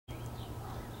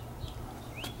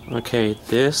Okay,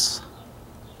 this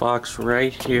box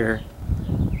right here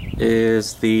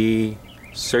is the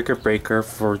circuit breaker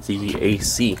for the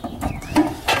AC.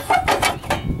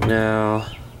 Now,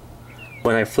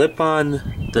 when I flip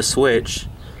on the switch,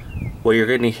 what you're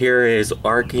going to hear is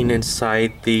arcing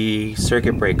inside the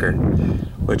circuit breaker,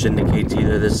 which indicates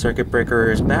either the circuit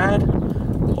breaker is bad,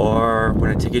 or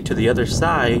when I take it to the other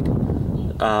side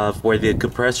of where the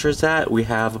compressor is at, we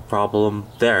have a problem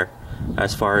there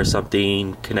as far as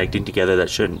something connecting together that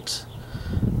shouldn't.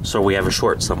 So we have a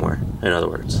short somewhere, in other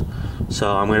words.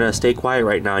 So I'm going to stay quiet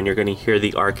right now and you're going to hear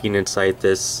the arcing inside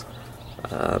this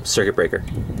circuit breaker.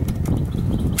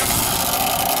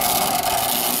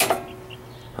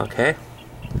 Okay,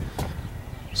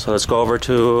 so let's go over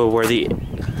to where the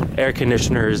air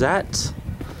conditioner is at.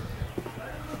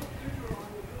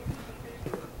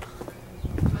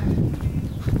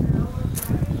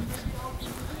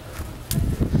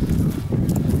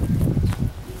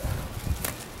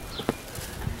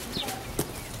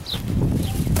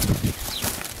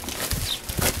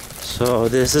 So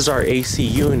this is our AC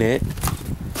unit.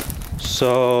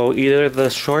 So either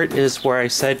the short is where I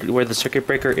said where the circuit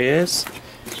breaker is,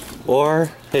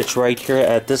 or it's right here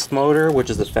at this motor,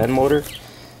 which is the fan motor.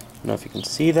 I don't know if you can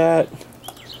see that.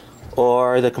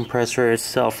 Or the compressor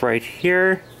itself right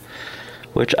here,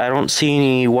 which I don't see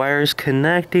any wires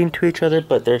connecting to each other,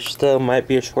 but there still might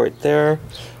be a short there,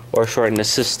 or a short in the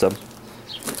system.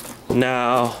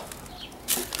 Now,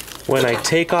 when I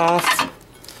take off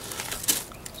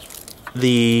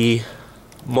the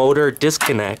motor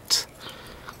disconnect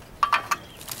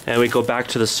and we go back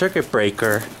to the circuit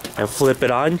breaker and flip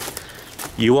it on,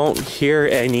 you won't hear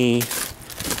any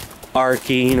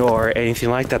arcing or anything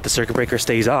like that. The circuit breaker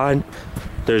stays on.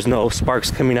 There's no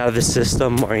sparks coming out of the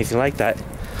system or anything like that.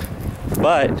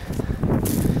 But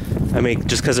I mean,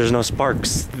 just because there's no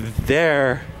sparks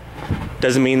there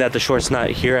doesn't mean that the short's not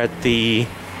here at the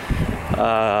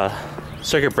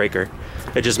circuit breaker.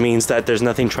 It just means that there's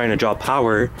nothing trying to draw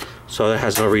power, so it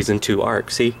has no reason to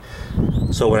arc. See?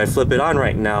 So when I flip it on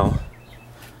right now,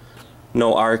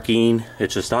 no arcing,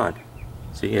 it's just on.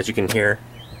 See, as you can hear,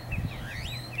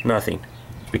 nothing,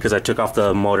 because I took off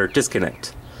the motor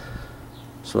disconnect.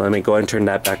 So let me go ahead and turn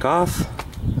that back off.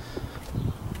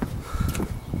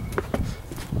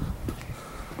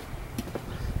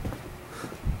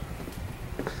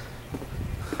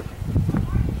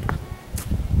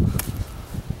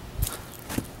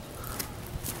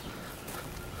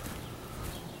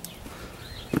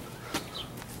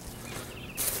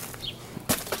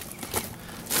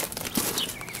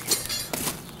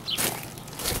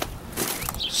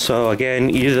 So again,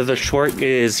 either the short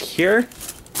is here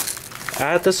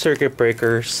at the circuit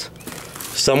breakers,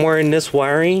 somewhere in this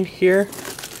wiring here,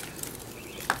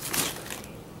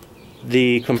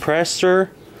 the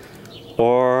compressor,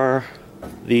 or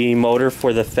the motor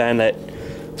for the fan that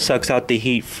sucks out the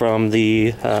heat from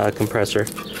the compressor.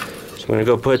 So I'm going to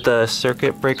go put the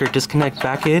circuit breaker disconnect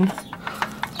back in.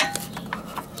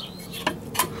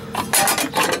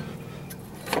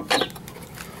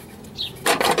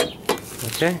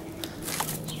 Okay,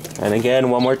 and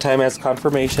again, one more time as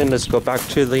confirmation, let's go back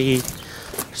to the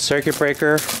circuit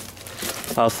breaker.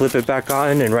 I'll flip it back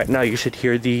on, and right now you should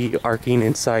hear the arcing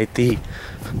inside the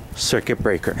circuit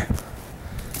breaker.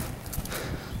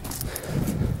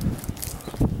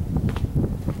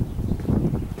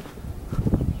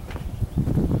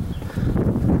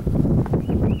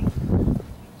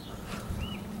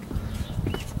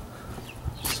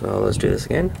 So let's do this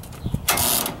again.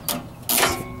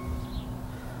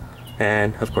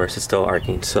 And of course it's still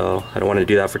arcing, so I don't want to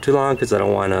do that for too long because I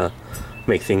don't want to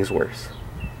make things worse.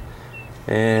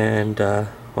 And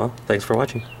well, thanks for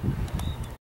watching.